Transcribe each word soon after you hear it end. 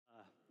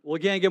Well,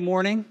 again, good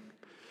morning.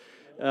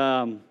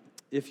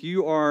 If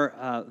you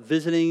are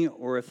visiting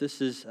or if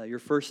this is your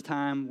first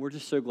time, we're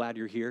just so glad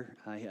you're here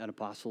at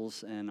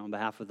Apostles. And on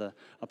behalf of the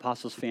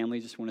Apostles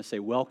family, just want to say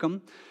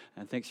welcome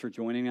and thanks for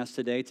joining us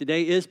today.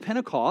 Today is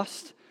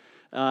Pentecost,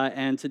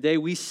 and today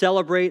we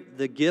celebrate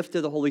the gift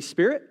of the Holy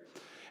Spirit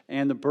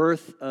and the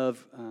birth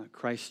of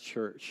Christ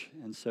Church.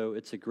 And so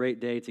it's a great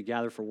day to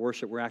gather for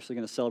worship. We're actually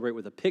going to celebrate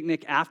with a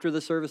picnic after the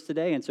service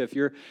today. And so if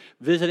you're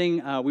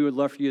visiting, we would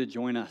love for you to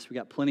join us. We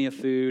got plenty of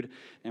food,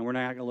 and we're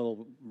not going to let a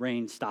little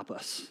rain stop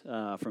us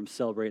from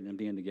celebrating and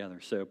being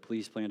together. So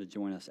please plan to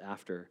join us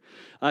after.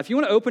 If you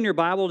want to open your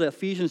Bible to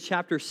Ephesians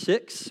chapter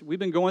 6, we've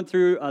been going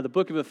through the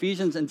book of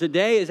Ephesians, and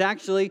today is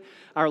actually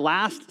our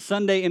last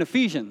Sunday in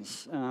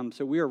Ephesians.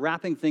 So we are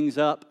wrapping things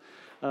up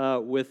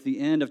with the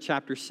end of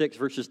chapter 6,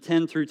 verses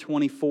 10 through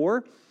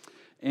 24.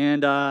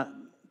 And I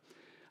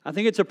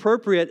think it's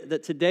appropriate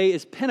that today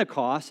is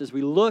Pentecost as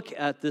we look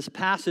at this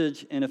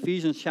passage in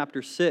Ephesians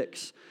chapter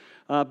 6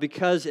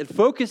 because it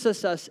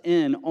focuses us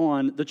in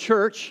on the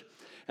church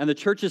and the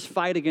church's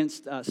fight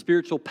against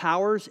spiritual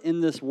powers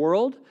in this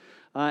world,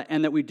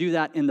 and that we do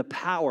that in the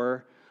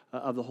power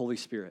of the Holy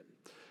Spirit.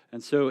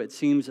 And so it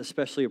seems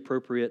especially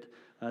appropriate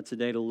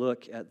today to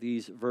look at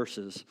these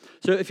verses.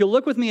 So if you'll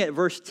look with me at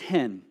verse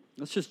 10,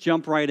 let's just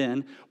jump right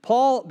in.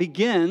 Paul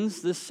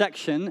begins this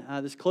section,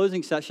 this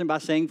closing section, by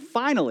saying,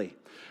 finally,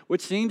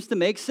 which seems to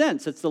make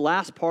sense. It's the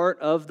last part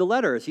of the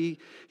letter. He's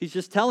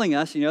just telling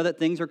us, that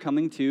things are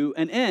coming to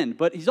an end.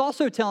 But he's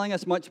also telling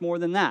us much more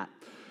than that.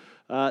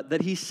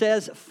 That he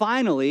says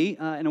finally,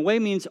 in a way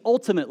means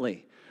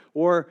ultimately.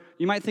 Or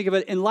you might think of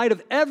it in light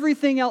of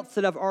everything else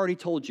that I've already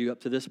told you up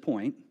to this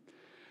point.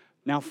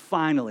 Now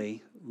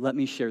finally, let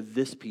me share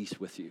this piece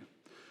with you.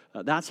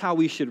 That's how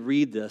we should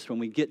read this when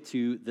we get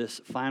to this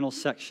final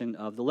section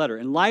of the letter.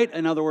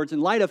 In other words,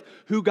 in light of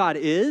who God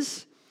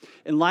is,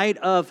 in light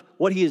of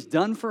what He has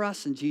done for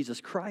us in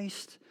Jesus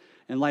Christ,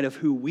 in light of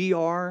who we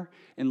are,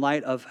 in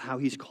light of how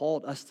He's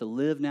called us to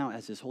live now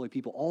as His holy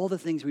people, all the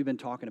things we've been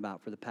talking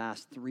about for the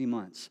past 3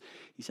 months.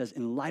 He says,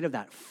 in light of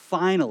that,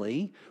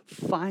 finally,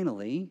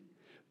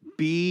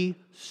 be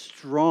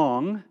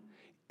strong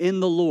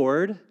in the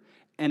Lord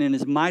and in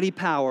His mighty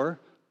power.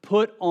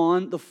 Put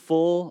on the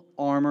full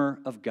armor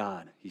of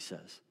God, he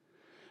says.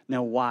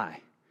 Now,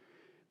 why?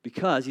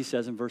 Because, he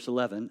says in verse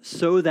 11,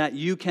 so that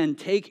you can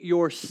take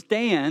your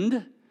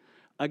stand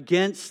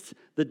against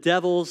the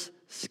devil's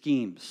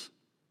schemes.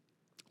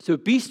 So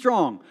be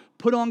strong.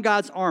 Put on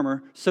God's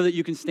armor so that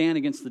you can stand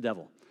against the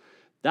devil.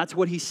 That's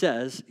what he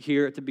says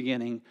here at the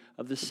beginning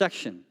of this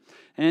section.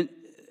 And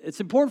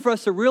it's important for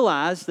us to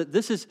realize that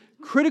this is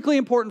critically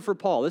important for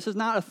Paul. This is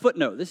not a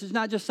footnote. This is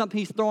not just something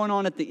he's throwing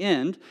on at the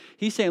end.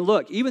 He's saying,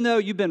 look, even though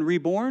you've been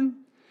reborn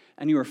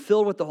and you are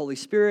filled with the Holy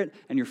Spirit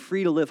and you're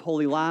free to live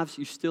holy lives,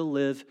 you still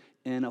live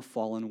in a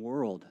fallen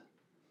world.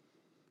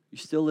 You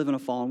still live in a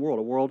fallen world,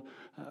 a world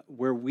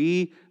where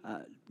we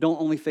don't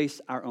only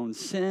face our own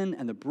sin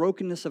and the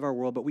brokenness of our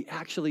world, but we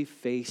actually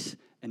face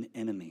an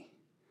enemy.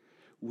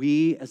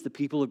 We, as the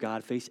people of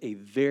God, face a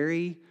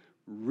very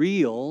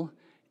real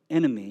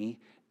enemy.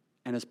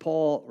 And as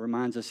Paul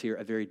reminds us here,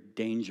 a very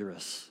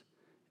dangerous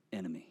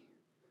enemy.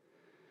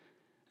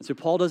 And so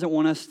Paul doesn't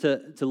want us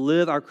to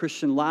live our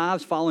Christian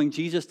lives following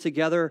Jesus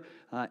together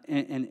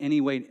in any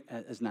way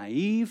as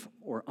naive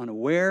or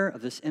unaware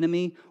of this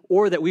enemy,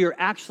 or that we are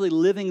actually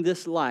living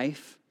this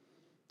life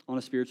on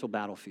a spiritual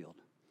battlefield.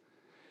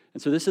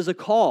 And so this is a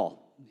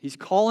call. He's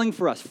calling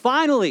for us.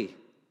 Finally,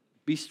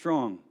 be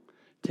strong.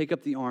 Take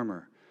up the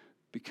armor,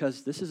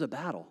 because this is a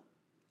battle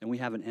and we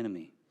have an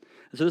enemy.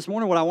 So this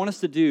morning, what I want us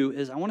to do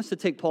is I want us to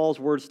take Paul's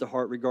words to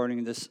heart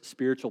regarding this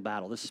spiritual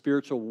battle, this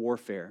spiritual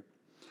warfare.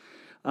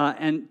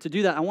 And to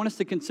do that, I want us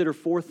to consider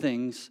 4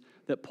 things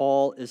that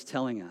Paul is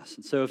telling us.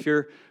 And so if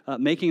you're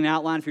making an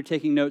outline, if you're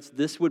taking notes,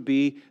 this would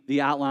be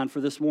the outline for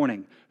this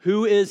morning.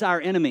 Who is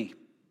our enemy?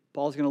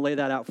 Paul's going to lay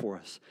that out for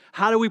us.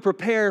 How do we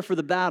prepare for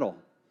the battle?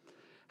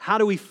 How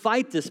do we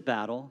fight this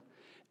battle?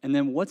 And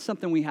then what's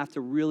something we have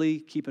to really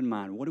keep in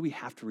mind? What do we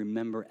have to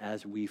remember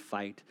as we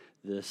fight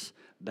this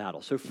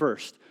battle? So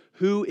first,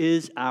 who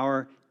is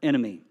our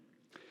enemy?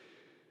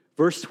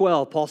 Verse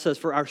 12, Paul says,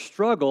 for our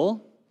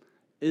struggle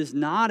is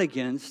not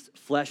against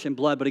flesh and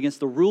blood, but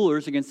against the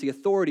rulers, against the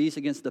authorities,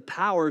 against the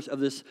powers of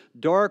this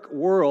dark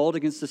world,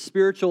 against the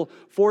spiritual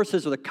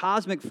forces or the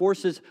cosmic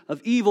forces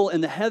of evil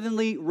in the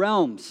heavenly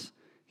realms,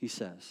 he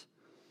says.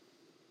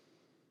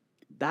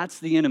 That's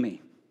the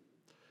enemy.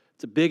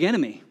 It's a big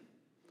enemy.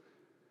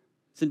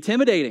 It's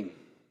intimidating.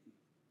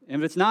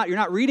 And if it's not, you're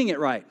not reading it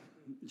right.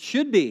 It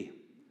should be.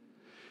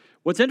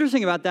 What's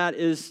interesting about that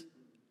is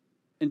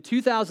in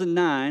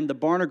 2009, the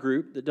Barna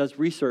Group that does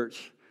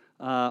research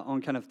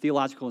on kind of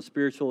theological and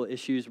spiritual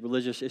issues,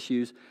 religious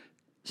issues,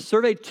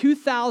 surveyed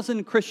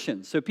 2,000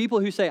 Christians. So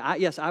people who say,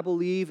 yes, I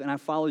believe and I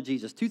follow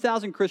Jesus.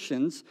 2,000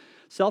 Christians,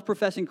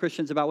 self-professing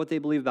Christians, about what they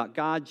believe about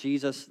God,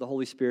 Jesus, the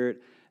Holy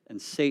Spirit, and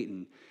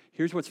Satan.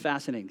 Here's what's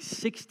fascinating.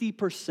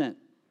 60%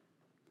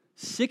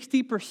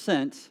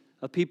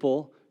 of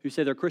people who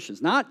say they're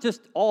Christians, not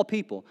just all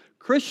people,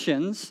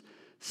 Christians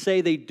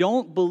say they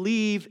don't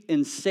believe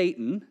in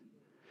Satan,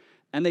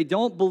 and they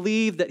don't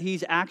believe that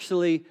he's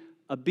actually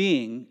a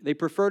being. They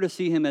prefer to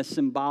see him as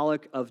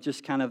symbolic of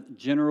just kind of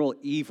general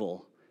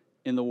evil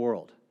in the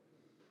world.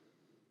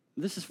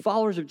 This is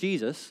followers of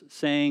Jesus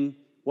saying,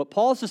 what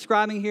Paul's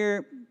describing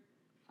here,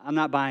 I'm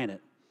not buying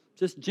it.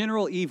 Just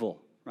general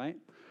evil, right?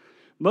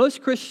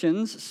 Most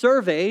Christians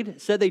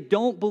surveyed said they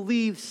don't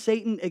believe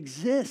Satan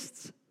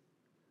exists.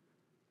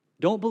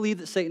 Don't believe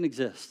that Satan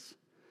exists.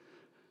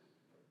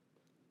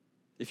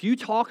 If you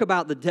talk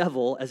about the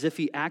devil as if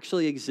he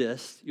actually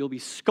exists, you'll be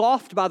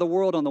scoffed by the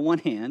world on the one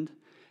hand,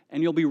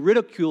 and you'll be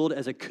ridiculed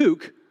as a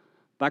kook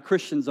by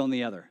Christians on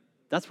the other.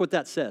 That's what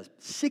that says.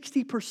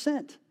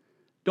 60%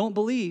 don't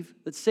believe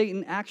that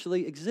Satan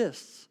actually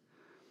exists.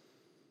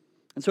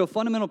 And so a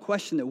fundamental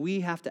question that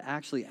we have to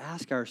actually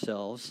ask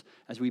ourselves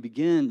as we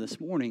begin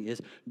this morning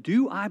is,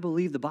 do I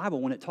believe the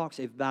Bible when it talks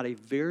about a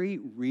very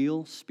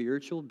real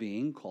spiritual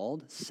being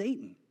called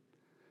Satan?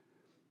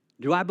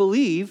 Do I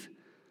believe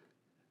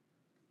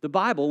the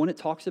Bible when it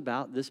talks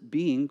about this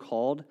being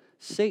called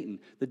Satan?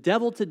 The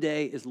devil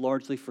today is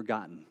largely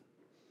forgotten.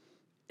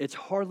 It's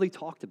hardly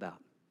talked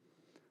about.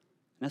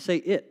 And I say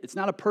it. It's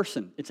not a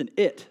person. It's an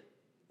it.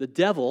 The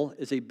devil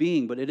is a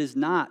being, but it is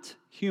not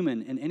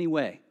human in any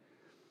way.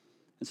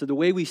 And so the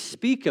way we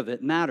speak of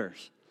it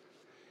matters.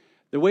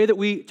 The way that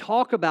we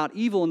talk about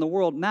evil in the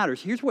world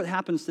matters. Here's what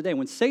happens today.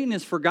 When Satan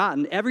is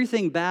forgotten,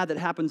 everything bad that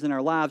happens in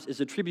our lives is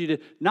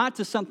attributed not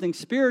to something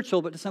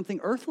spiritual, but to something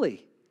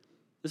earthly.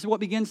 This is what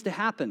begins to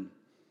happen.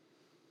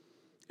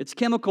 It's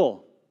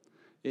chemical.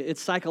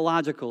 It's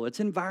psychological.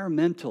 It's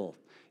environmental.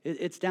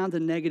 It's down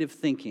to negative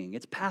thinking.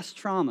 It's past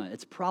trauma.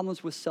 It's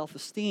problems with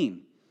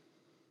self-esteem.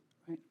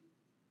 Right?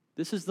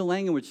 This is the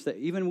language that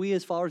even we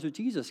as followers of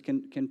Jesus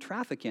can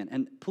traffic in.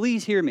 And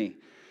please hear me.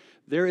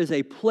 There is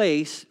a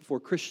place for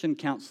Christian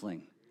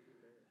counseling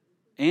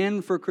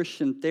and for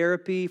Christian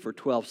therapy, for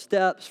 12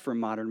 steps, for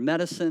modern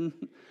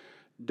medicine.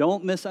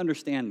 Don't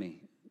misunderstand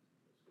me.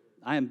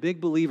 I am big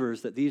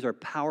believers that these are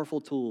powerful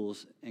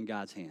tools in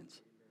God's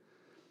hands.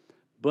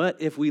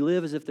 But if we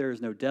live as if there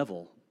is no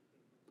devil,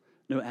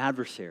 no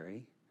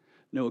adversary,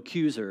 no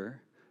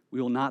accuser, we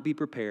will not be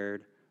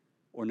prepared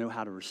or know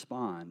how to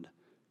respond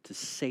to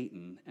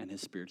Satan and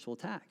his spiritual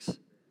attacks.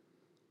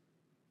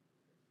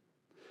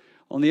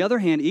 On the other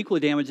hand, equally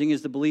damaging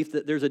is the belief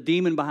that there's a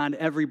demon behind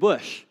every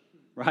bush,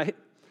 right?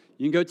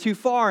 You can go too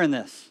far in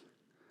this.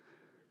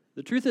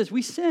 The truth is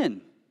we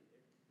sin.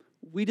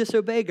 We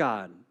disobey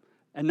God.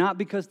 And not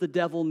because the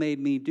devil made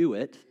me do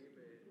it,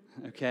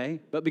 okay,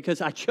 but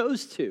because I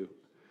chose to.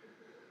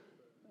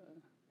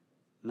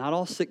 Not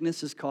all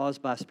sickness is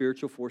caused by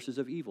spiritual forces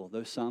of evil,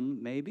 though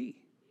some may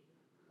be.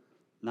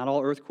 Not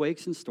all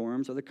earthquakes and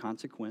storms are the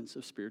consequence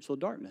of spiritual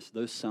darkness,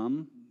 though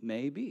some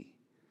may be.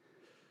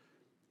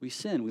 We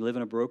sin. We live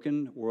in a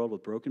broken world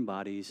with broken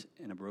bodies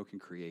and a broken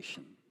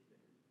creation.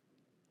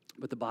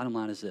 But the bottom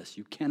line is this: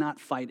 you cannot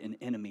fight an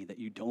enemy that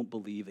you don't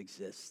believe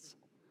exists.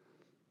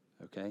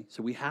 Okay?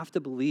 So we have to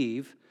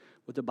believe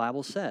what the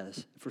Bible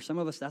says. For some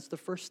of us, that's the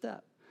first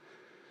step.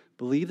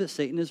 Believe that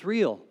Satan is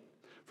real.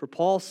 For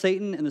Paul,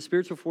 Satan and the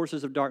spiritual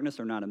forces of darkness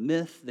are not a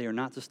myth. They are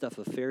not the stuff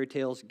of fairy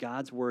tales.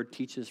 God's word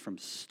teaches from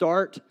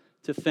start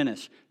to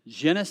finish,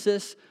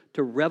 Genesis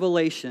to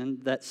Revelation,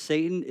 that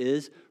Satan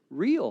is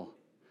real.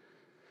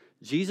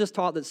 Jesus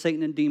taught that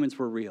Satan and demons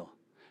were real.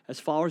 As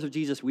followers of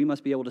Jesus, we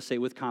must be able to say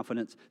with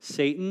confidence,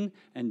 Satan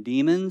and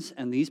demons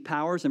and these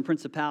powers and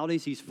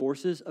principalities, these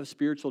forces of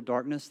spiritual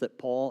darkness that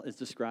Paul is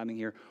describing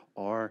here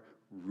are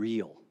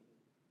real.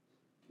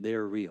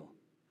 They're real.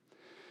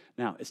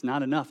 Now, it's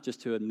not enough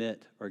just to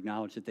admit or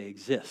acknowledge that they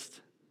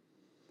exist.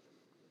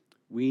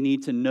 We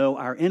need to know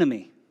our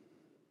enemy.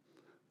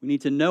 We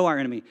need to know our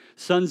enemy.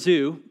 Sun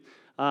Tzu,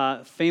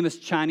 famous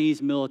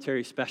Chinese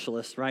military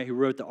specialist, right, who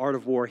wrote The Art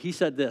of War, he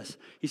said this.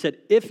 He said,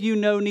 if you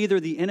know neither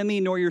the enemy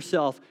nor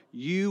yourself,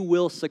 you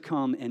will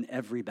succumb in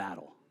every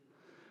battle.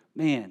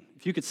 Man,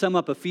 if you could sum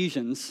up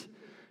Ephesians,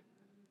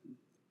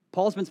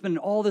 Paul's been spending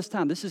all this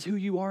time. This is who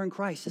you are in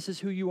Christ. This is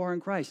who you are in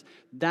Christ.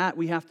 That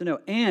we have to know.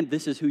 And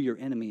this is who your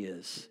enemy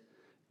is.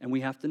 And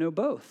we have to know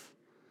both.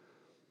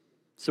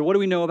 So what do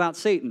we know about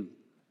Satan?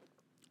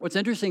 What's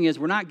interesting is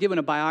we're not given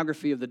a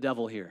biography of the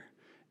devil here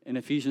in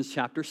Ephesians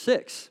chapter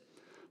 6.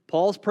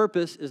 Paul's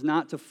purpose is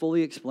not to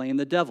fully explain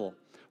the devil.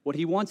 What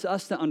he wants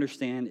us to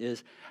understand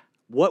is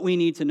what we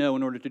need to know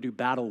in order to do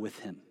battle with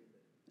him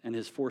and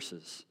his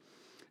forces.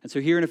 And so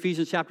here in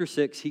Ephesians chapter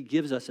 6, he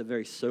gives us a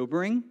very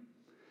sobering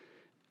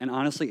and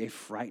honestly a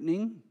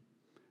frightening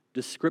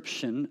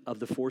description of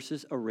the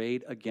forces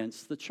arrayed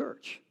against the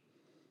church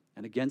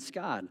and against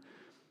God.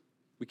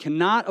 We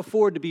cannot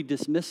afford to be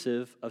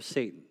dismissive of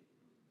Satan.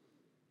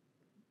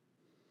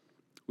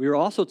 We are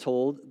also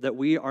told that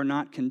we are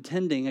not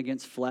contending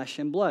against flesh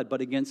and blood, but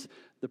against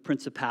the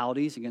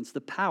principalities, against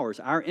the powers.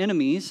 Our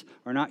enemies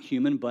are not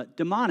human, but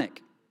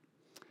demonic.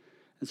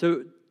 And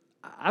so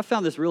I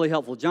found this really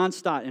helpful. John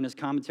Stott, in his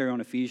commentary on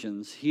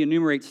Ephesians, he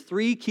enumerates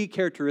 3 key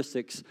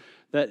characteristics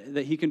that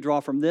he can draw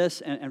from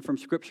this and from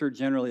Scripture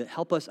generally that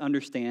help us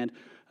understand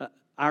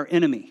our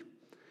enemy.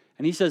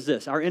 And he says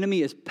this, our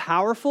enemy is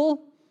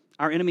powerful,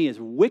 our enemy is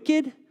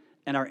wicked,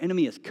 and our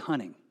enemy is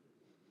cunning.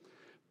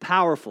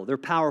 Powerful, they're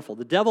powerful.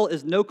 The devil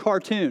is no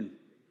cartoon,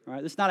 all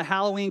right? This is not a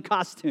Halloween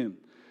costume.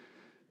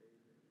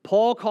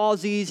 Paul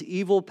calls these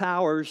evil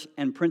powers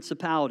and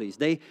principalities.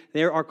 They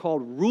are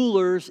called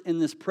rulers in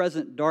this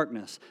present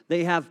darkness.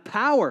 They have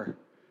power.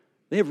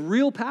 They have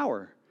real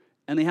power,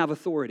 and they have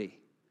authority.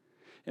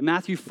 In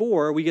Matthew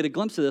 4, we get a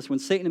glimpse of this when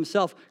Satan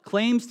himself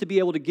claims to be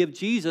able to give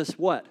Jesus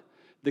what?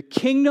 The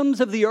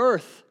kingdoms of the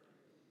earth.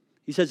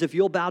 He says, if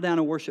you'll bow down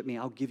and worship me,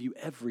 I'll give you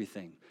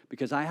everything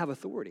because I have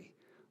authority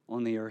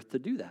on the earth to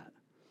do that.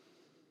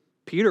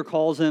 Peter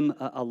calls him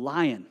a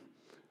lion,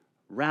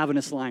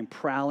 ravenous lion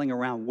prowling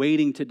around,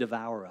 waiting to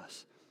devour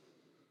us.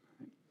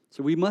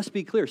 So we must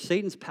be clear,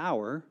 Satan's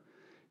power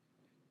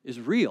is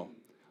real.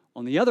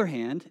 On the other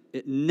hand,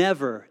 it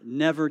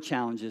never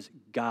challenges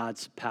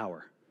God's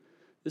power.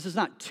 This is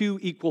not two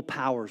equal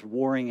powers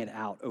warring it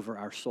out over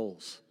our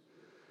souls.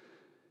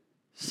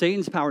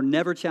 Satan's power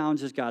never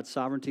challenges God's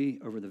sovereignty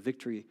over the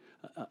victory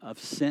of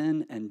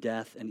sin and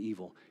death and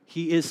evil.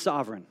 He is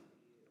sovereign.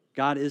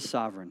 God is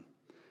sovereign.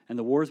 And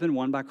the war has been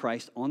won by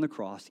Christ on the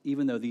cross,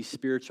 even though these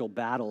spiritual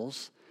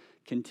battles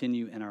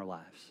continue in our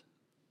lives.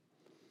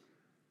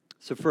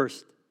 So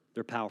first,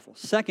 they're powerful.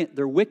 Second,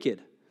 they're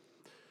wicked.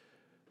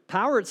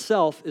 Power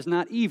itself is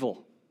not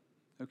evil,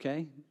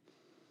 okay?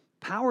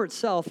 Power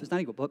itself is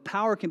not evil, but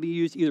power can be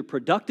used either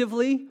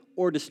productively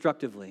or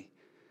destructively.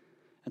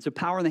 And so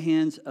power in the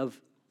hands of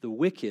the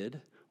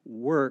wicked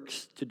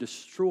works to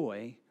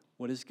destroy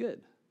what is good.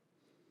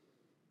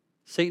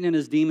 Satan and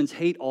his demons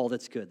hate all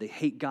that's good. They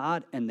hate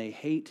God and they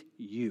hate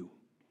you.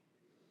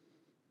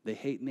 They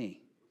hate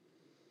me.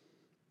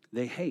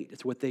 They hate.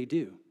 It's what they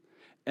do.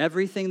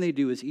 Everything they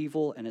do is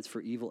evil and it's for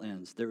evil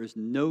ends. There is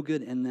no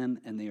good in them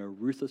and they are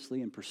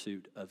ruthlessly in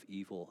pursuit of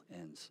evil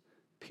ends.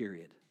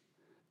 Period.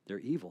 They're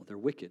evil. They're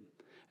wicked.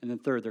 And then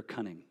third, they're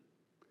cunning.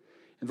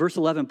 In verse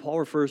 11, Paul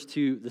refers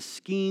to the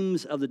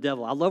schemes of the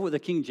devil. I love what the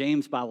King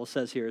James Bible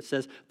says here. It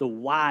says the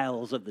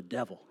wiles of the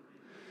devil,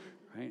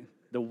 right?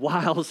 The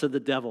wiles of the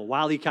devil.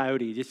 Wile E.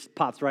 Coyote just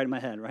pops right in my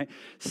head, right?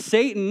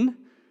 Satan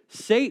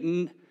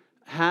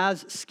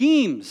has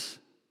schemes,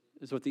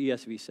 is what the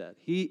ESV said.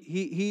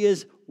 He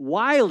is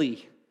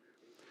wily.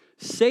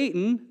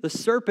 Satan, the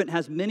serpent,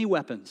 has many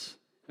weapons,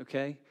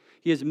 okay?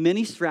 He has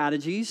many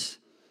strategies,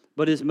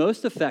 but his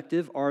most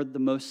effective are the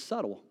most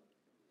subtle.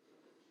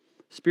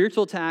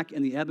 Spiritual attack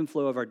in the ebb and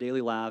flow of our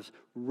daily lives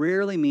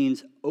rarely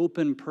means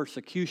open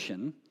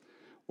persecution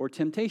or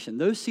temptation.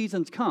 Those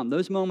seasons come,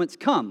 those moments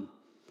come.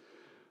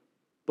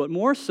 But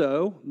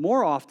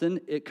more often,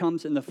 it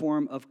comes in the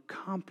form of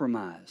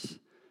compromise.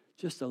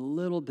 Just a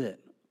little bit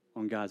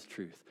on God's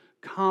truth.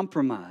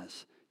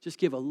 Compromise. Just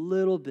give a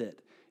little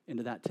bit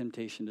into that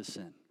temptation to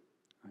sin.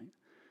 Right?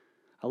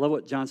 I love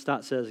what John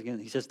Stott says again.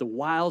 He says, the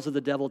wiles of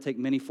the devil take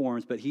many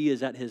forms, but he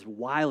is at his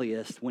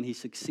wiliest when he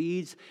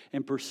succeeds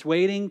in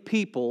persuading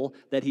people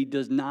that he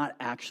does not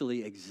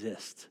actually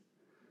exist.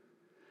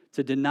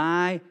 To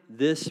deny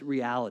this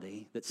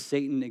reality that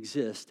Satan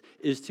exists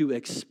is to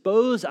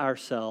expose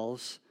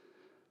ourselves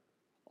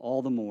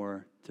all the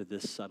more to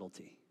this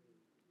subtlety.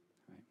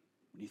 Right?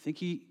 When you think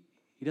he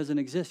doesn't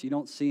exist, you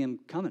don't see him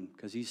coming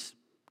because he's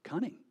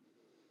cunning.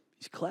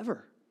 He's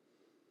clever.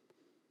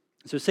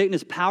 So Satan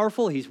is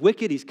powerful, he's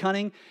wicked, he's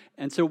cunning.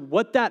 And so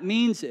what that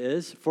means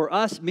is, for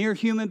us mere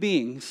human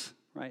beings,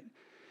 right,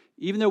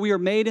 even though we are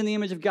made in the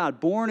image of God,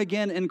 born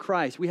again in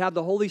Christ, we have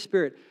the Holy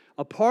Spirit,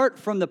 apart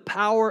from the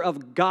power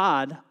of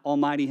God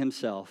Almighty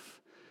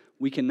himself,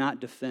 we cannot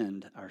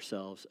defend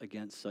ourselves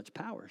against such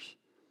powers.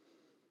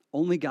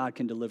 Only God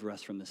can deliver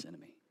us from this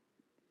enemy.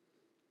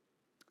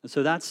 And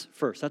so that's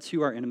first. That's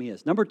who our enemy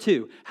is. Number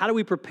two, how do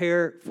we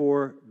prepare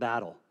for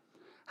battle?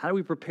 How do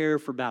we prepare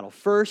for battle?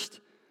 First,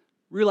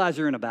 realize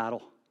you're in a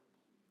battle,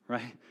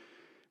 right?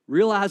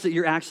 Realize that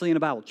you're actually in a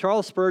battle.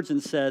 Charles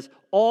Spurgeon says,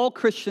 all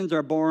Christians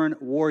are born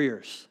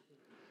warriors.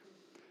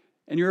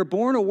 And you're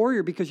born a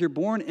warrior because you're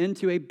born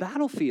into a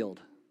battlefield.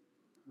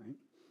 Right?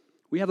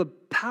 We have a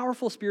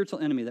powerful spiritual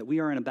enemy that we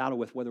are in a battle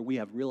with, whether we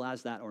have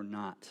realized that or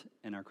not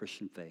in our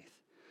Christian faith.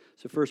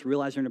 So first,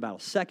 realize you're in a battle.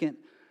 Second,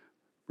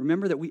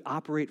 remember that we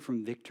operate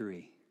from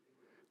victory.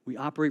 We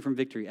operate from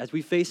victory. As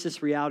we face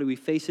this reality, we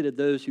face it at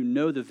those who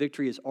know the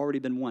victory has already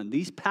been won.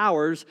 These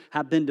powers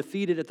have been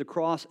defeated at the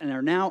cross and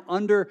are now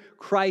under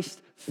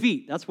Christ's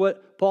feet. That's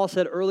what Paul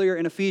said earlier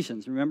in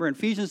Ephesians. Remember, in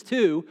Ephesians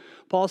 2,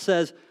 Paul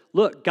says,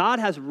 look, God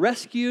has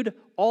rescued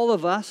all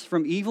of us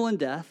from evil and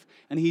death,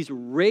 and he's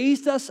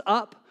raised us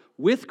up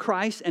with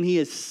Christ, and he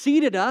has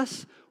seated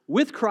us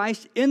with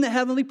Christ in the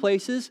heavenly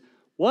places.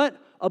 What?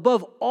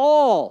 Above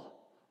all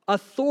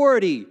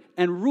authority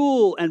and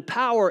rule and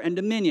power and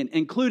dominion,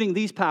 including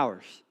these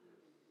powers.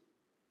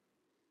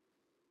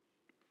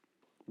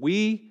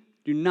 We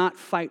do not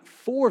fight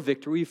for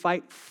victory, we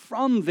fight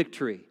from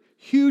victory.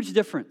 Huge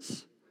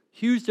difference.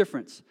 Huge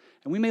difference.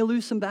 And we may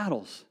lose some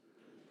battles.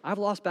 I've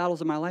lost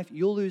battles in my life.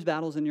 You'll lose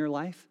battles in your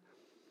life.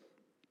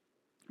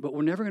 But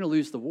we're never going to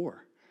lose the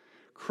war.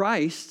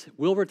 Christ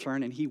will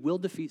return and he will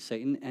defeat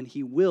Satan and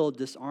he will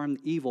disarm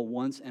evil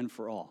once and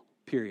for all,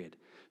 period.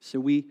 So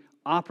we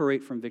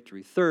operate from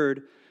victory.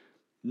 Third,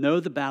 know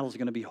the battle is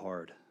going to be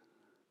hard.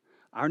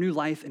 Our new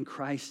life in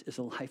Christ is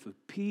a life of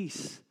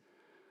peace,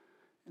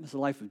 and it's a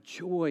life of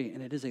joy,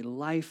 and it is a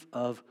life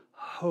of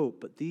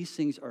hope. But these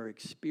things are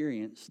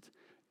experienced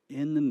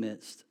in the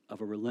midst of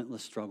a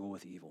relentless struggle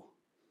with evil,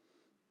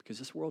 because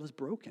this world is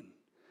broken,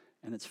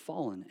 and it's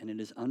fallen, and it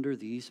is under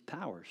these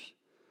powers.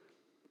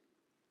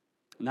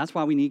 And that's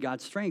why we need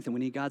God's strength and we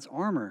need God's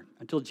armor.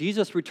 Until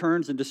Jesus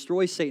returns and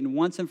destroys Satan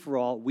once and for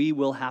all, we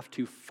will have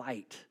to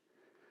fight.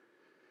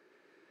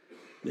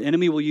 The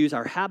enemy will use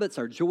our habits,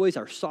 our joys,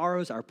 our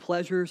sorrows, our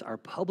pleasures, our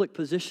public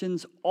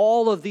positions.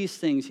 All of these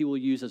things he will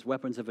use as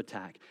weapons of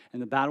attack. And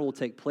the battle will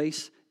take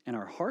place in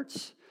our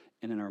hearts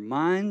and in our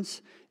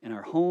minds, in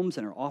our homes,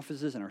 in our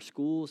offices, in our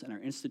schools, in our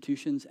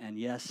institutions, and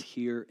yes,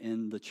 here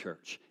in the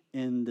church,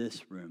 in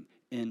this room,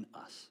 in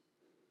us.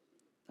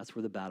 That's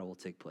where the battle will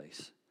take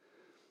place.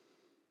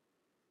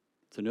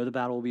 So know the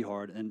battle will be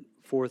hard. And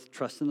fourth,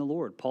 trust in the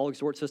Lord. Paul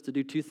exhorts us to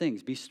do two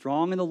things. Be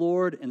strong in the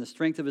Lord and the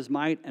strength of his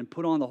might, and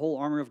put on the whole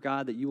armor of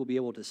God that you will be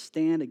able to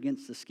stand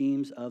against the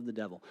schemes of the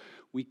devil.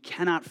 We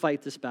cannot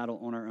fight this battle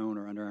on our own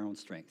or under our own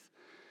strength.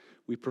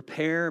 We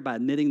prepare by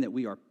admitting that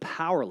we are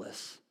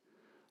powerless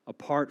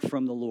apart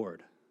from the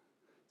Lord.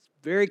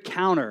 It's very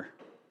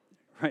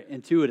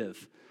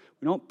intuitive.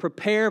 We don't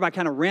prepare by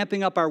kind of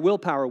ramping up our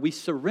willpower. We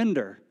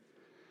surrender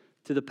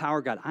to the power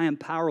of God. I am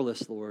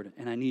powerless, Lord,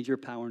 and I need your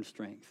power and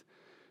strength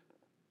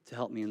to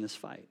help me in this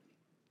fight.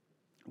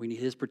 We need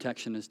his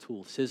protection as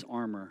tools, his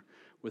armor,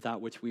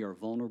 without which we are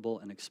vulnerable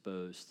and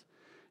exposed.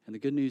 And the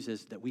good news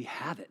is that we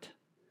have it.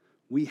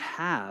 We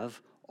have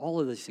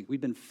all of these things.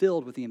 We've been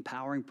filled with the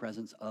empowering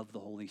presence of the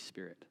Holy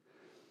Spirit.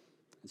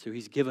 And so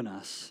he's given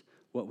us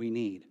what we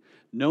need.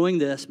 Knowing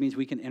this means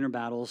we can enter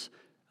battles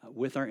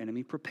with our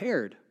enemy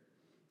prepared.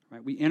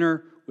 Right? We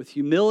enter with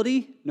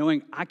humility,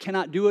 knowing I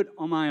cannot do it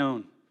on my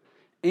own,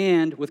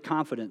 and with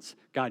confidence,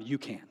 God, you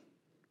can.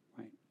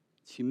 Right?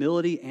 It's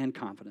humility and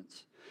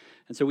confidence.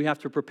 And so we have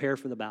to prepare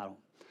for the battle.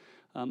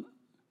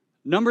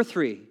 Number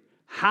 3,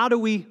 how do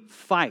we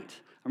fight?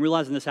 I'm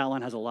realizing this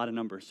outline has a lot of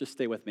numbers. Just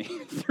stay with me.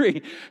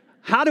 3,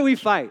 how do we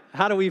fight?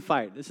 How do we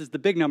fight? This is the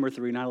big number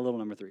 3, not a little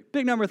number 3.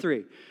 Big number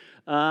 3.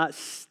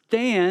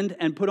 Stand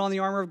and put on the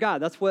armor of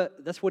God. That's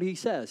what he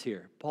says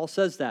here. Paul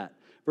says that.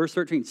 Verse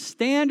 13,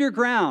 stand your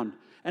ground.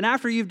 And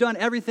after you've done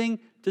everything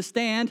to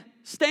stand,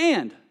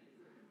 stand.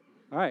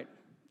 All right.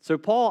 So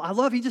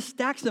Paul, he just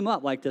stacks them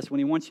up like this when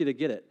he wants you to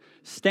get it.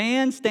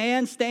 Stand,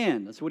 stand,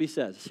 stand. That's what he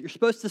says. You're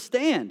supposed to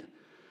stand.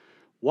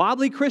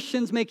 Wobbly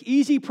Christians make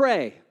easy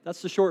prey.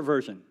 That's the short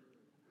version.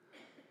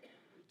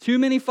 Too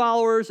many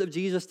followers of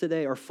Jesus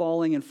today are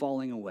falling and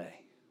falling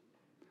away.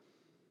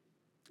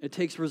 It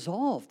takes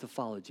resolve to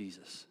follow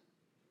Jesus.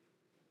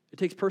 It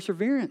takes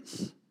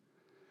perseverance.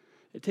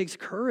 It takes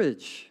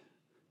courage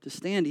to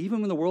stand even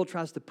when the world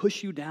tries to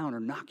push you down or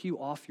knock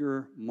you off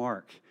your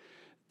mark.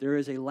 There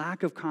is a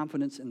lack of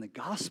confidence in the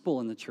gospel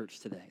in the church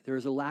today. There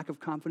is a lack of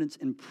confidence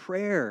in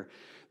prayer.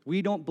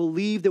 We don't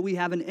believe that we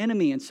have an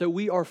enemy, and so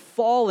we are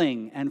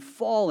falling and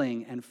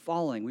falling and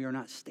falling. We are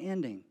not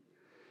standing,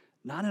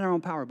 not in our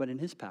own power, but in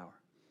his power.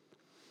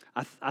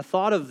 I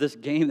thought of this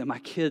game that my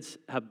kids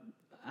have.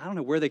 I don't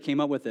know where they came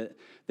up with it.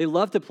 They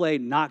love to play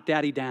Knock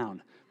Daddy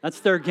Down. That's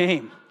their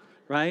game,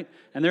 right?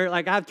 And they're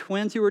like, I have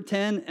twins who are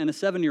 10 and a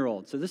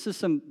 7-year-old. So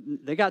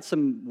they got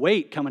some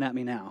weight coming at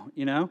me now,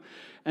 you know?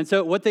 And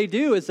so what they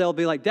do is they'll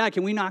be like, Dad,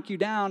 can we knock you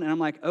down? And I'm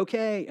like,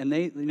 okay. And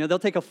they'll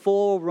take a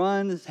full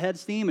run, head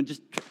steam, and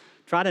just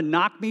try to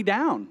knock me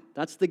down.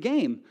 That's the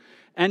game.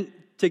 And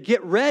to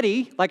get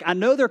ready, like I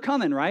know they're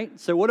coming, right?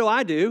 So what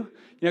do?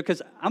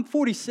 Because I'm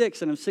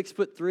 46 and I'm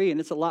 6'3", and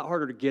it's a lot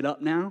harder to get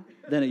up now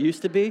than it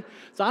used to be.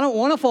 So I don't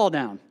want to fall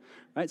down,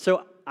 right?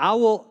 So I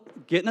will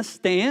get in a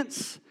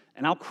stance,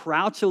 and I'll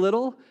crouch a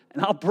little,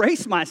 and I'll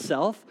brace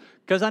myself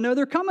because I know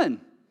they're coming.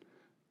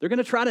 They're going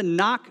to try to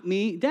knock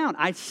me down.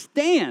 I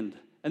stand,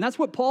 and that's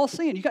what Paul's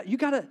saying. You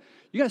got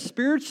to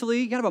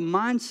spiritually, you got to have a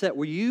mindset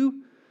where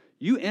you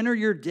enter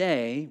your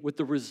day with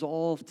the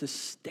resolve to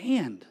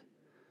stand,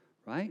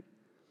 right?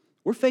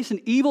 We're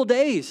facing evil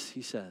days,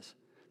 he says.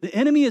 The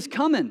enemy is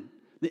coming.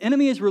 The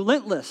enemy is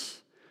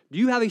relentless. Do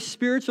you have a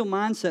spiritual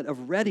mindset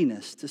of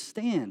readiness to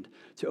stand,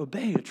 to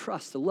obey, to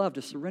trust, to love,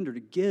 to surrender, to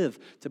give,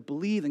 to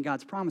believe in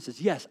God's promises?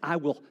 Yes, I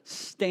will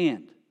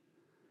stand.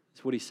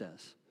 That's what he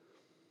says.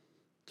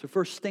 So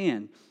first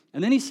stand.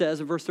 And then he says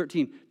in verse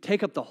 13,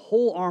 take up the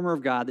whole armor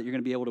of God that you're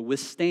going to be able to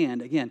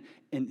withstand, again,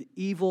 an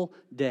evil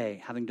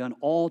day, having done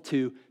all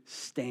to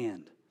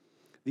stand.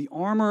 The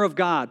armor of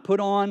God, put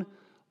on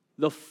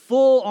the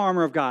full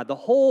armor of God, the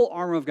whole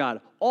armor of God,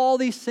 all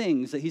these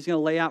things that he's going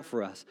to lay out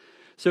for us.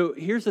 So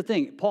here's the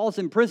thing. Paul's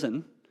in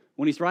prison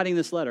when he's writing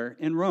this letter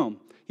in Rome.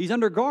 He's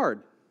under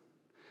guard.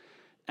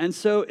 And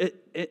so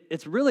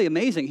it's really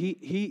amazing.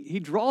 He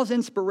draws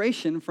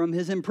inspiration from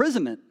his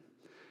imprisonment.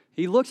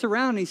 He looks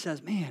around and he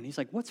says, man, he's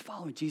like, what's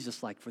following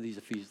Jesus like for these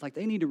Ephesians? Like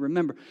they need to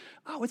remember,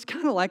 it's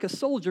kind of like a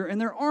soldier in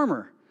their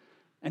armor.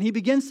 And he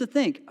begins to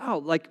think,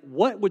 like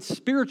what would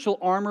spiritual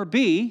armor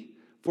be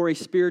for a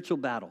spiritual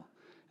battle?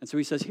 And so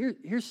he says,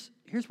 here's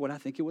what I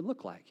think it would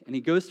look like. And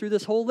he goes through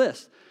this whole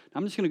list.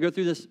 I'm just going to go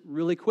through this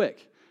really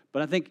quick.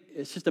 But I think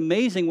it's just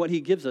amazing what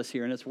he gives us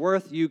here. And it's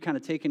worth you kind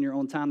of taking your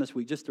own time this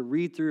week just to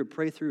read through and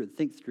pray through and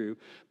think through.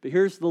 But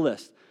here's the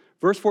list.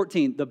 Verse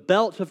 14, the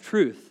belt of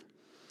truth.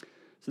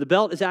 So the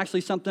belt is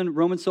actually something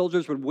Roman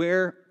soldiers would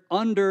wear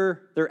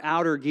under their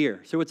outer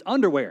gear. So it's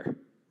underwear,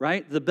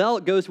 right? The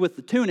belt goes with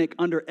the tunic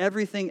under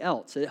everything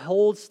else. It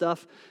holds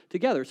stuff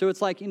together. So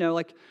it's like,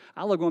 like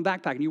I love going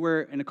backpacking. You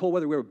wear, in the cold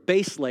weather, you wear a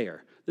base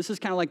layer. This is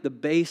kind of like the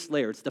base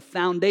layer. It's the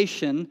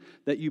foundation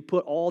that you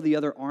put all the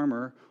other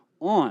armor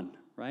on,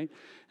 right?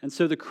 And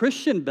so the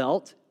Christian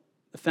belt,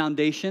 the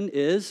foundation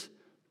is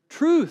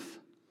truth.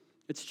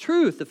 It's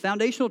truth, the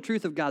foundational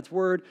truth of God's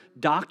word,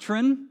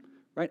 doctrine,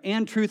 right?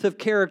 And truth of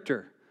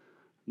character,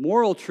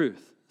 moral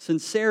truth,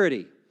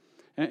 sincerity.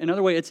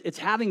 Another way, it's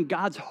having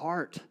God's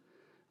heart,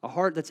 a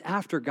heart that's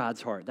after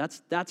God's heart.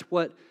 That's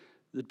what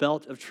the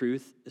belt of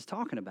truth is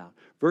talking about.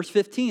 Verse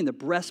 15, the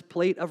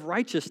breastplate of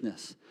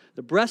righteousness.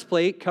 The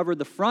breastplate covered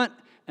the front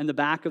and the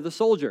back of the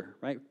soldier,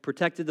 right?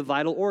 Protected the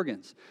vital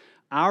organs.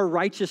 Our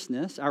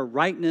righteousness, our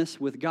rightness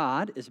with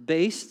God is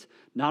based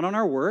not on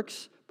our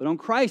works, but on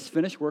Christ's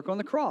finished work on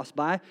the cross.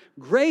 By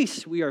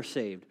grace we are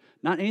saved,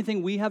 not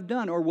anything we have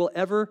done or will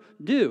ever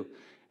do.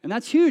 And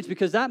that's huge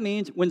because that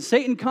means when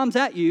Satan comes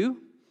at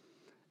you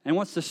and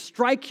wants to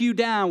strike you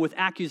down with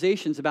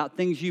accusations about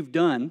things you've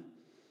done,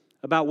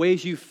 about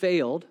ways you've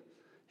failed,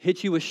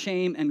 hit you with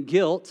shame and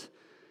guilt,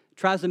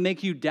 tries to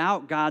make you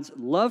doubt God's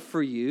love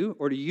for you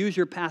or to use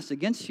your past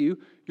against you,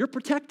 you're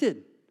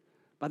protected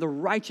by the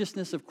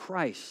righteousness of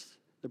Christ,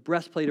 the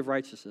breastplate of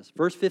righteousness.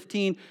 Verse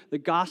 15, the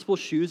gospel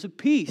shoes of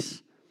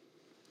peace.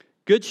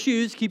 Good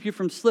shoes keep you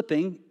from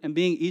slipping and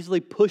being easily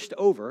pushed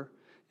over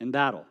in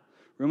battle.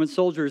 Roman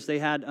soldiers, they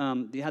had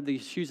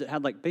these shoes that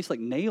had basically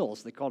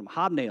nails. They called them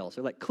hobnails.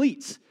 They're like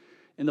cleats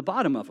in the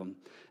bottom of them.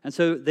 And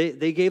so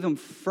they gave them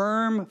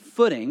firm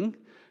footing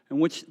in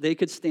which they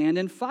could stand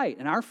and fight.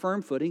 And our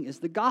firm footing is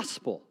the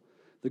gospel,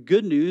 the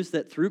good news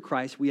that through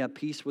Christ we have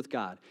peace with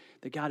God,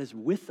 that God is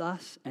with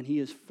us and he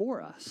is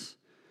for us.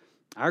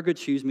 Our good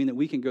shoes mean that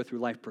we can go through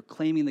life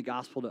proclaiming the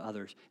gospel to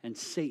others, and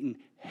Satan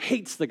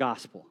hates the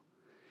gospel.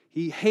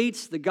 He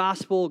hates the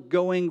gospel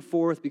going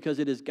forth because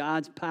it is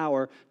God's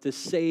power to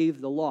save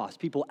the lost,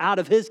 people out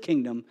of his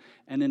kingdom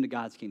and into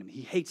God's kingdom.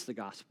 He hates the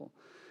gospel,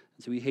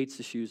 and so he hates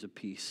the shoes of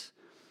peace.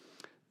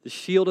 The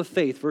shield of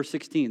faith, verse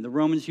 16. The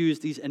Romans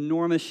used these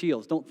enormous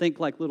shields. Don't think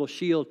like little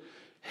shield,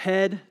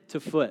 head to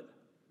foot.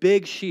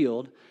 Big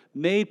shield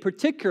made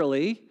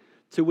particularly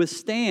to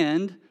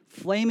withstand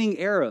flaming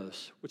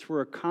arrows, which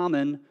were a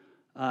common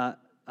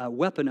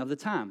weapon of the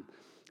time.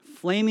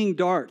 Flaming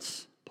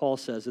darts, Paul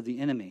says, of the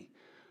enemy.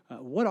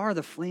 What are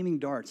the flaming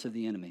darts of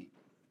the enemy?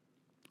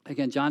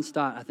 Again, John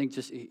Stott, I think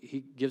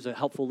he gives a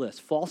helpful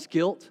list. False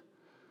guilt,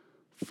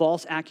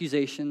 false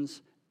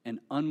accusations, and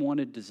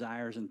unwanted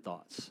desires and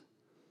thoughts.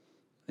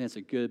 I think that's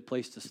a good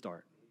place to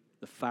start.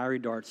 The fiery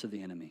darts of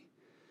the enemy.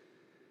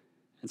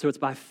 And so it's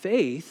by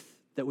faith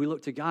that we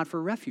look to God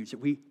for refuge, that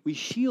we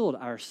shield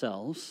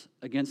ourselves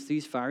against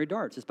these fiery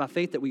darts. It's by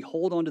faith that we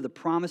hold on to the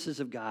promises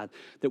of God,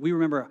 that we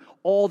remember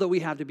all that we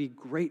have to be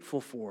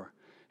grateful for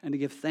and to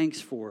give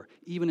thanks for,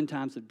 even in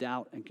times of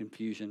doubt and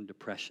confusion,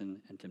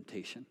 depression, and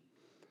temptation.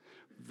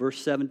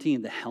 Verse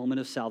 17, the helmet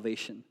of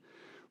salvation.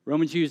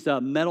 Romans used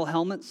metal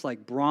helmets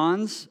like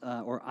bronze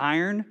or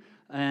iron,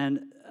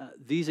 and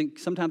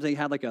sometimes they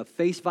had like a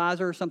face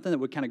visor or something that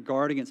would kind of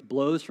guard against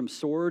blows from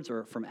swords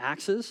or from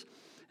axes.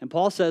 And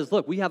Paul says,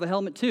 look, we have a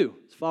helmet too.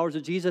 As followers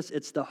of Jesus,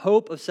 it's the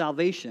hope of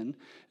salvation,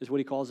 is what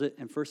he calls it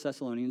in 1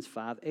 Thessalonians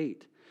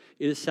 5:8.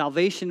 It is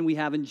salvation we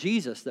have in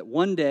Jesus, that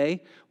one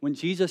day when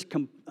Jesus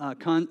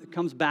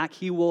comes back,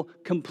 he will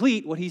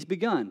complete what he's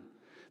begun,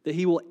 that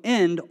he will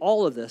end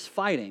all of this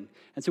fighting.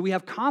 And so we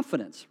have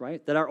confidence,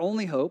 right, that our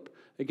only hope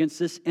against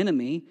this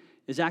enemy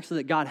is actually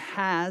that God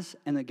has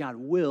and that God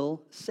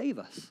will save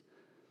us.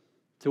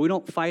 So we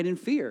don't fight in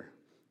fear.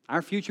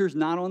 Our future is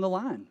not on the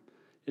line.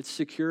 It's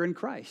secure in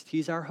Christ.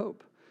 He's our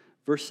hope.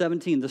 Verse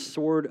 17, the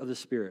sword of the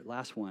Spirit,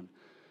 last one,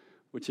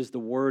 which is the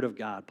word of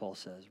God, Paul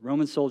says.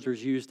 Roman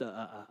soldiers used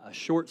a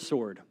short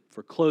sword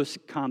for close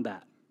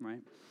combat,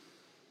 right?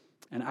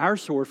 And our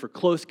sword for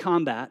close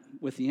combat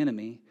with the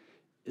enemy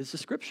is the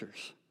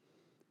Scriptures.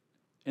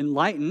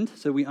 Enlightened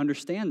so we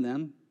understand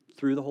them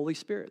through the Holy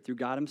Spirit, through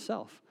God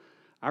himself.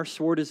 Our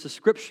sword is the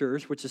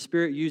Scriptures, which the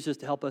Spirit uses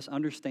to help us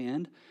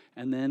understand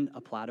and then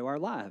apply to our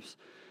lives.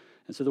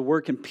 And so the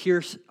word can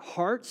pierce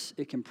hearts,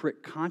 it can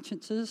prick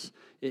consciences,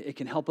 it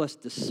can help us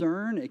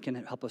discern, it can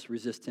help us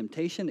resist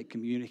temptation, it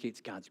communicates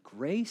God's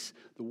grace.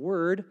 The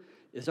word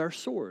is our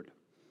sword.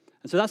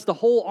 And so that's the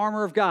whole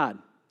armor of God.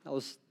 That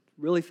was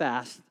really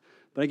fast.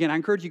 But again, I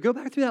encourage you, go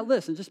back through that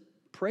list and just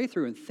pray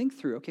through and think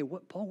through, okay,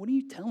 Paul, what are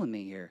you telling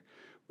me here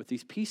with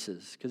these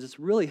pieces? Because it's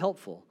really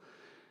helpful.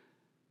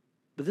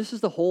 But this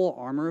is the whole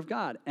armor of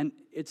God, and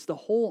it's the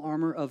whole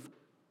armor of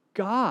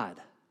God.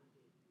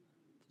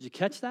 Did you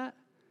catch that?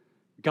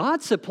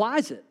 God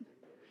supplies it.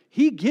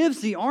 He gives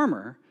the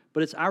armor,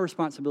 but it's our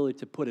responsibility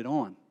to put it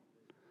on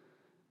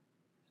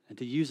and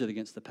to use it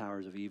against the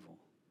powers of evil.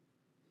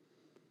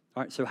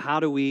 All right, so how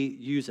do we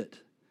use it?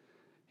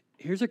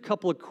 Here's a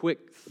couple of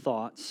quick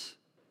thoughts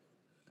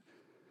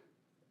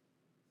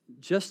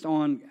just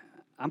on,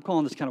 I'm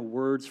calling this kind of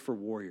words for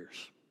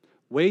warriors,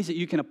 ways that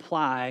you can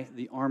apply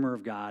the armor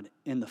of God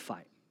in the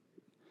fight.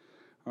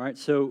 All right,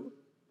 so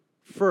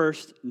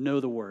first, know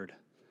the word.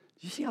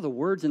 Do you see how the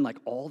word's in like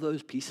all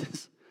those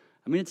pieces?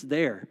 I mean, it's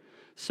there.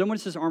 So much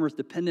of this armor is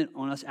dependent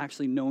on us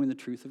actually knowing the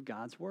truth of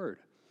God's word.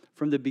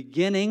 From the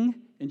beginning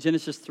in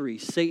Genesis 3,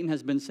 Satan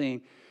has been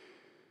saying,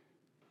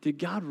 did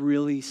God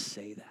really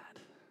say that?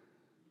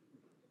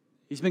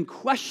 He's been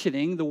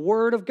questioning the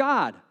word of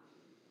God.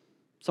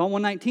 Psalm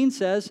 119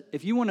 says,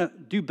 if you want to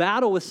do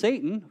battle with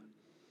Satan,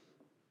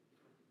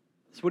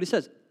 that's what he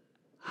says,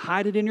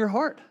 hide it in your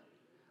heart.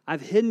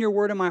 I've hidden your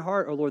word in my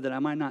heart, O Lord, that I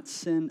might not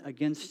sin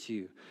against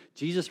you.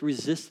 Jesus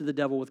resisted the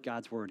devil with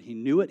God's word. He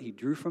knew it, he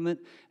drew from it,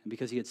 and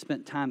because he had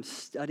spent time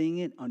studying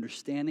it,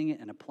 understanding it,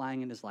 and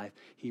applying it in his life,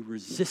 he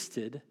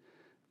resisted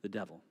the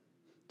devil.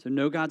 So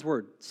know God's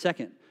word.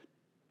 Second,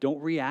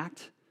 don't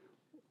react,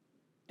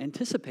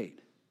 anticipate.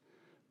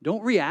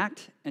 Don't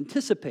react,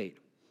 anticipate.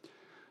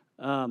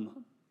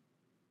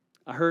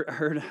 I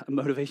heard a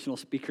motivational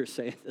speaker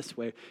say it this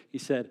way. He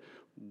said,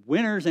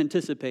 winners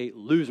anticipate,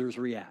 losers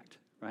react,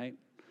 right?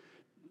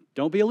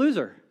 Don't be a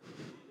loser,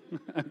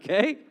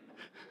 okay?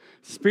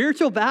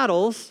 Spiritual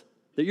battles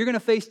that you're going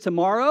to face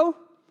tomorrow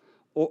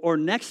or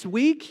next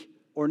week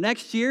or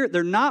next year,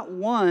 they're not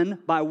won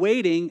by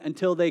waiting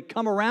until they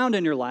come around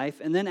in your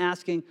life and then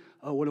asking,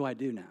 oh, what do I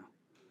do now,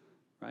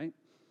 right?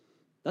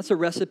 That's a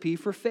recipe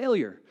for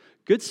failure.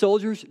 Good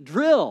soldiers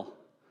drill.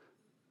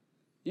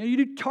 You know,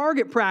 you do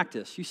target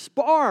practice. You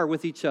spar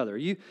with each other.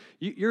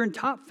 You're in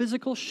top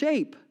physical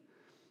shape.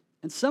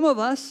 And some of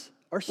us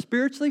are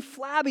spiritually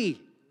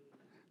flabby.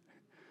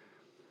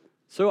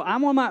 So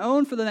I'm on my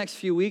own for the next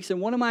few weeks,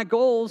 and one of my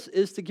goals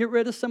is to get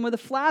rid of some of the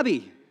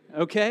flabby,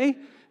 okay?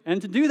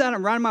 And to do that,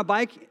 I'm riding my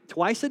bike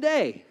twice a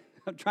day.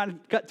 I'm trying to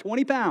cut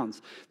 20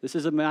 pounds. This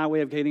is my way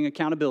of getting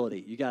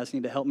accountability. You guys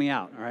need to help me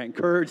out, all right?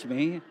 Encourage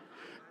me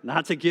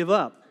not to give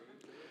up.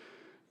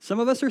 Some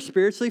of us are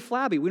spiritually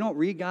flabby. We don't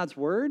read God's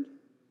word.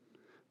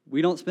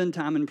 We don't spend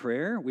time in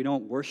prayer. We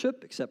don't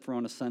worship except for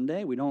on a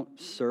Sunday. We don't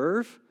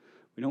serve.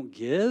 We don't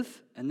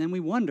give. And then we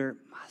wonder,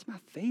 why does my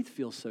faith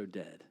feel so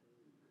dead?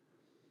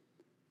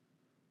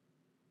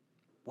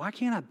 Why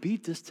can't I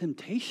beat this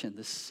temptation,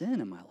 this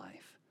sin in my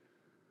life?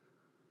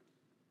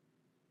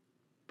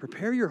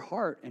 Prepare your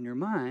heart and your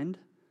mind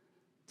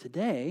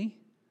today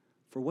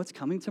for what's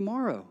coming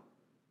tomorrow.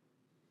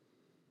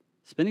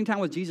 Spending time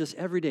with Jesus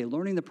every day,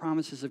 learning the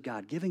promises of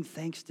God, giving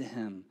thanks to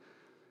him,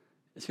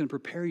 it's going to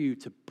prepare you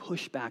to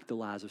push back the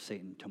lies of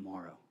Satan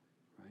tomorrow,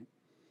 right?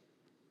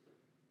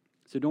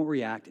 So don't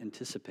react,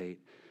 anticipate.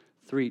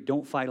 3,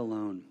 don't fight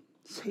alone.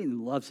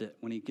 Satan loves it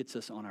when he gets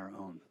us on our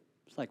own.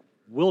 It's like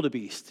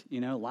wildebeest,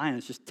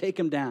 lions just take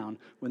them down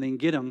when they can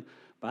get them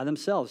by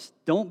themselves.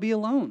 Don't be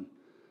alone.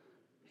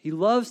 He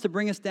loves to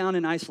bring us down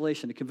in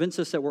isolation, to convince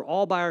us that we're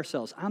all by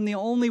ourselves. I'm the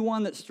only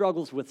one that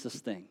struggles with this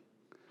thing,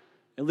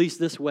 at least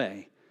this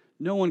way.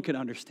 No one could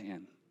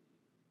understand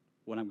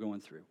what I'm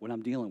going through, what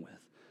I'm dealing with.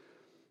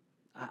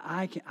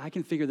 I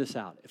can figure this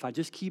out. If I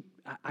just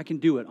I can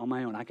do it on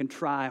my own. I can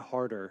try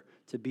harder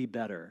to be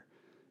better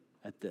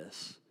at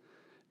this.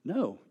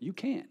 No, you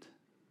can't.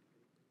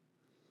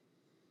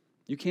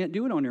 You can't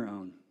do it on your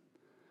own.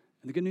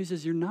 And the good news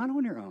is you're not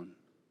on your own.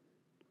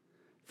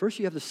 First,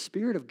 you have the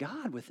Spirit of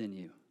God within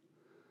you.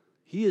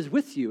 He is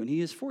with you and he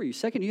is for you.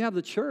 Second, you have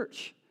the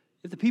church.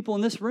 You have the people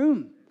in this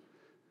room.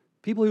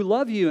 People who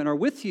love you and are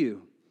with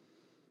you.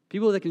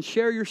 People that can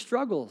share your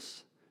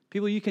struggles.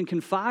 People you can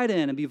confide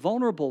in and be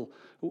vulnerable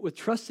with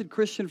trusted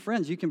Christian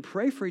friends. You can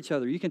pray for each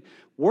other. You can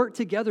work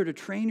together to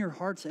train your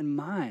hearts and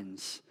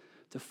minds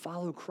to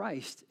follow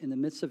Christ in the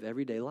midst of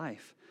everyday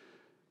life.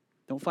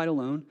 Don't fight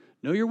alone.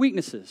 Know your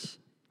weaknesses.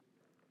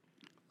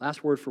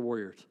 Last word for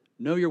warriors.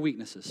 Know your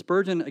weaknesses.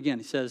 Spurgeon, again,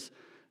 he says,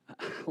 I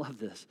love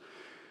this.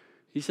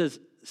 He says,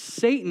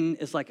 Satan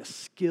is like a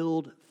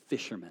skilled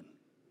fisherman.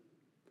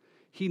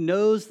 He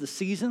knows the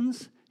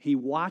seasons. He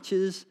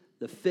watches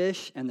the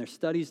fish and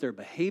studies their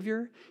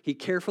behavior. He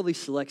carefully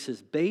selects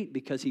his bait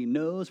because he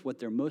knows what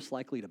they're most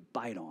likely to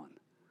bite on.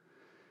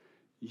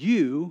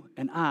 You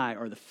and I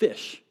are the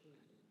fish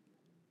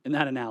in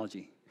that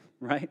analogy,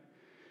 right?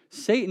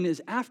 Satan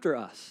is after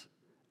us,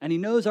 and he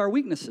knows our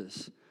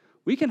weaknesses.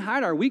 We can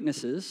hide our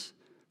weaknesses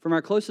from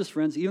our closest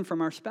friends, even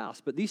from our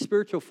spouse, but these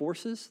spiritual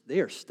forces,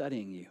 they are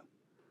studying you.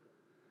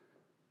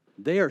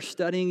 They are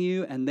studying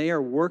you, and they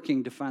are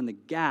working to find the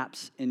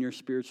gaps in your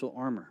spiritual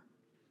armor.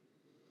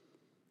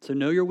 So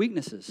know your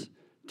weaknesses.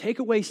 Take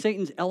away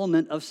Satan's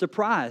element of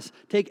surprise.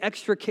 Take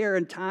extra care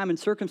and time and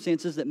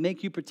circumstances that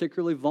make you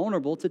particularly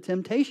vulnerable to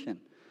temptation.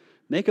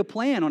 Make a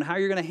plan on how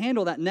you're going to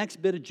handle that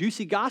next bit of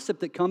juicy gossip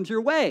that comes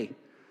your way,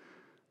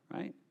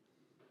 right?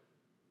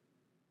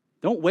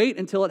 Don't wait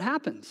until it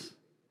happens.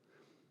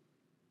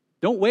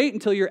 Don't wait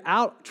until you're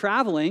out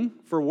traveling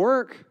for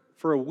work,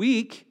 for a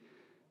week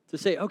to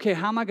say, okay,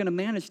 how am I going to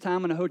manage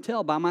time in a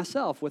hotel by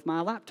myself with my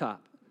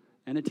laptop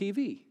and a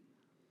TV?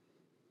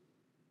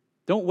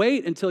 Don't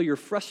wait until you're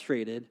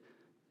frustrated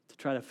to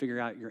try to figure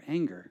out your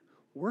anger.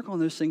 Work on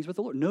those things with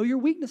the Lord. Know your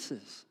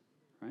weaknesses,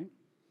 right?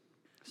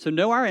 So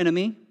know our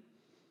enemy.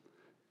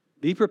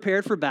 Be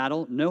prepared for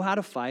battle. Know how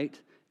to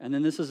fight. And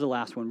then this is the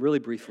last one, really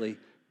briefly.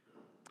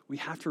 We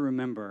have to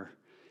remember,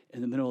 in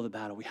the middle of the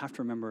battle, we have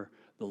to remember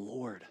the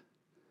Lord.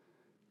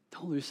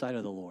 Don't lose sight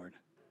of the Lord.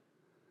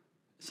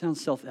 It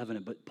sounds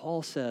self-evident, but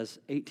Paul says,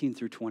 18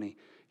 through 20,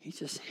 he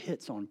just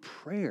hits on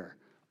prayer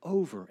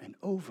over and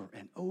over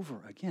and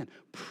over again.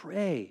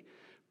 Pray.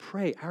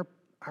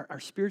 Our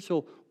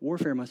spiritual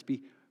warfare must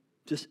be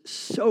just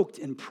soaked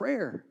in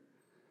prayer.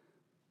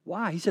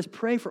 Why? He says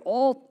pray for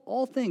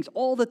all things,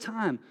 all the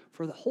time,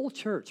 for the whole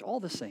church, all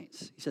the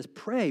saints. He says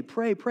pray.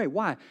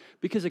 Why?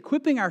 Because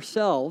equipping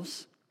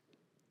ourselves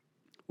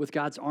with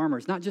God's armor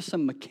is not just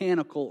some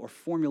mechanical or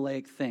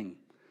formulaic thing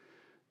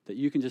that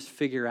you can just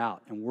figure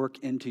out and work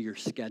into your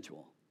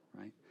schedule,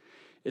 right?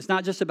 It's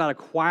not just about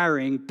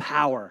acquiring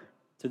power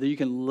so that you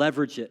can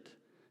leverage it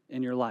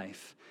in your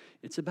life.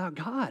 It's about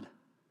God.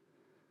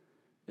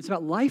 It's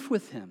about life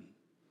with Him.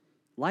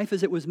 Life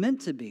as it was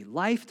meant to be.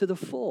 Life to the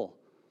full.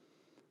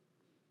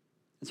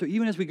 And so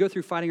even as we go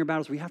through fighting our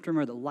battles, we have to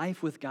remember that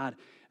life with God,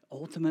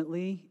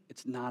 ultimately,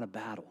 it's not a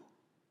battle,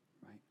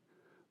 right?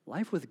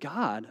 Life with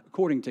God,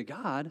 according to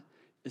God,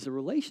 is a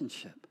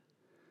relationship.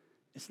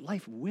 It's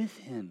life with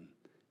Him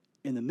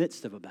in the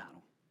midst of a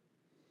battle.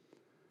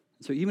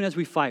 And so even as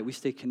we fight, we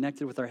stay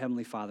connected with our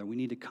Heavenly Father. We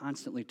need to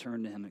constantly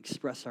turn to Him,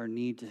 express our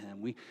need to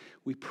Him.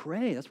 We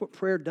pray. That's what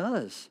prayer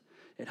does.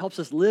 It helps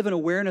us live in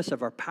awareness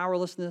of our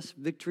powerlessness.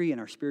 Victory in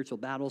our spiritual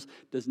battles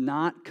does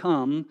not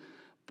come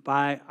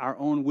by our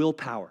own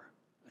willpower.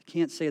 I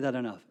can't say that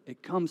enough.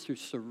 It comes through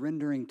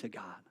surrendering to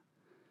God.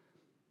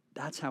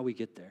 That's how we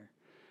get there.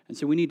 And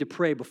so we need to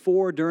pray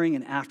before, during,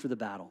 and after the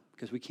battle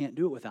because we can't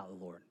do it without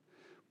the Lord.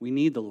 We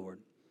need the Lord.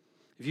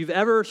 If you've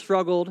ever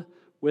struggled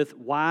with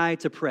why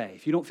to pray,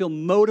 if you don't feel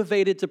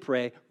motivated to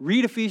pray,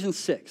 read Ephesians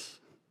 6.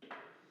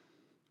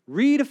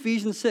 Read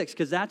Ephesians 6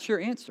 because that's your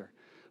answer.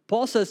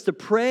 Paul says to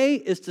pray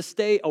is to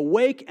stay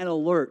awake and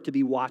alert, to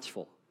be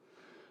watchful.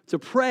 To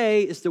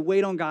pray is to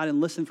wait on God and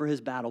listen for His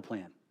battle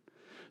plan.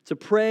 To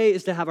pray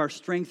is to have our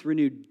strength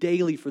renewed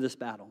daily for this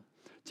battle.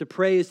 To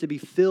pray is to be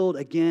filled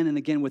again and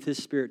again with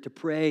His Spirit. To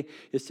pray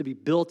is to be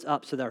built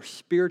up so that our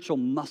spiritual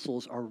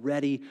muscles are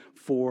ready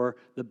for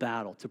the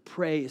battle. To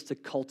pray is to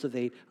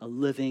cultivate a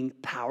living,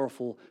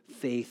 powerful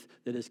faith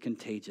that is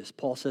contagious.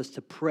 Paul says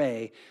to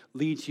pray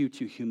leads you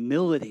to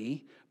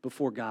humility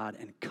before God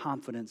and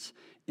confidence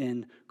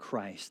in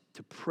Christ.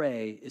 To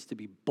pray is to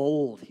be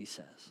bold, he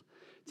says.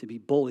 To be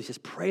bold. He says,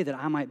 pray that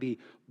I might be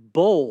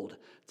bold,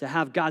 to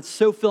have God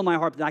so fill my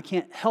heart that I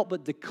can't help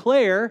but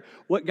declare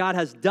what God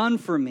has done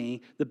for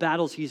me, the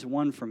battles He's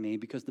won for me,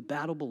 because the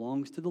battle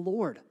belongs to the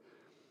Lord.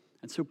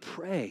 And so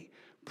pray,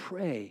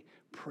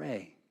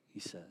 he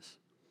says.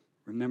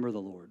 Remember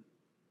the Lord.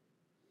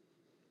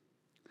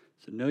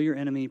 So know your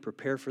enemy,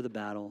 prepare for the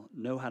battle,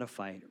 know how to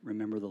fight,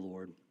 remember the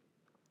Lord.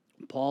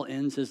 Paul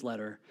ends his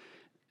letter,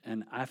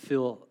 and I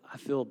feel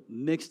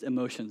mixed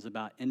emotions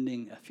about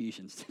ending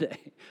Ephesians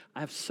today.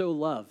 I have so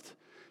loved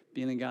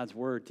being in God's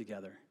Word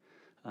together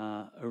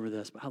over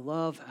this. But I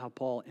love how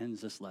Paul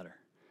ends this letter.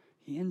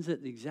 He ends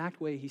it the exact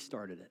way he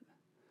started it.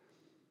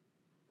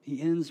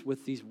 He ends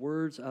with these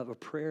words of a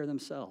prayer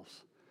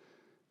themselves,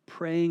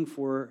 praying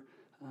for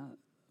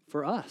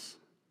us,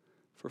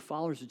 for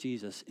followers of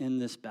Jesus in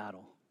this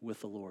battle with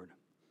the Lord.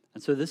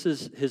 And so this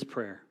is his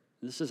prayer.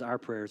 This is our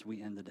prayer as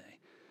we end the day.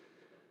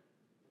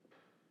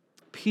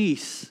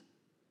 Peace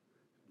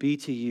be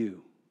to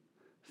you,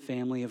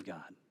 family of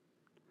God,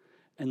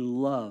 and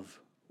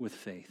love with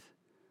faith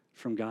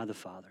from God the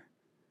Father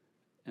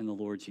and the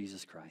Lord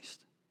Jesus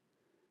Christ.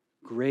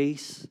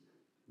 Grace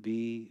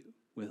be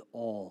with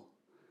all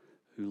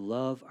who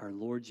love our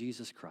Lord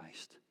Jesus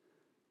Christ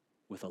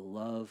with a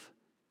love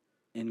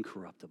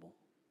incorruptible.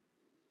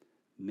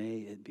 May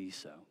it be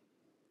so.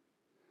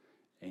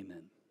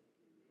 Amen.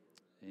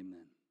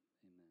 Amen.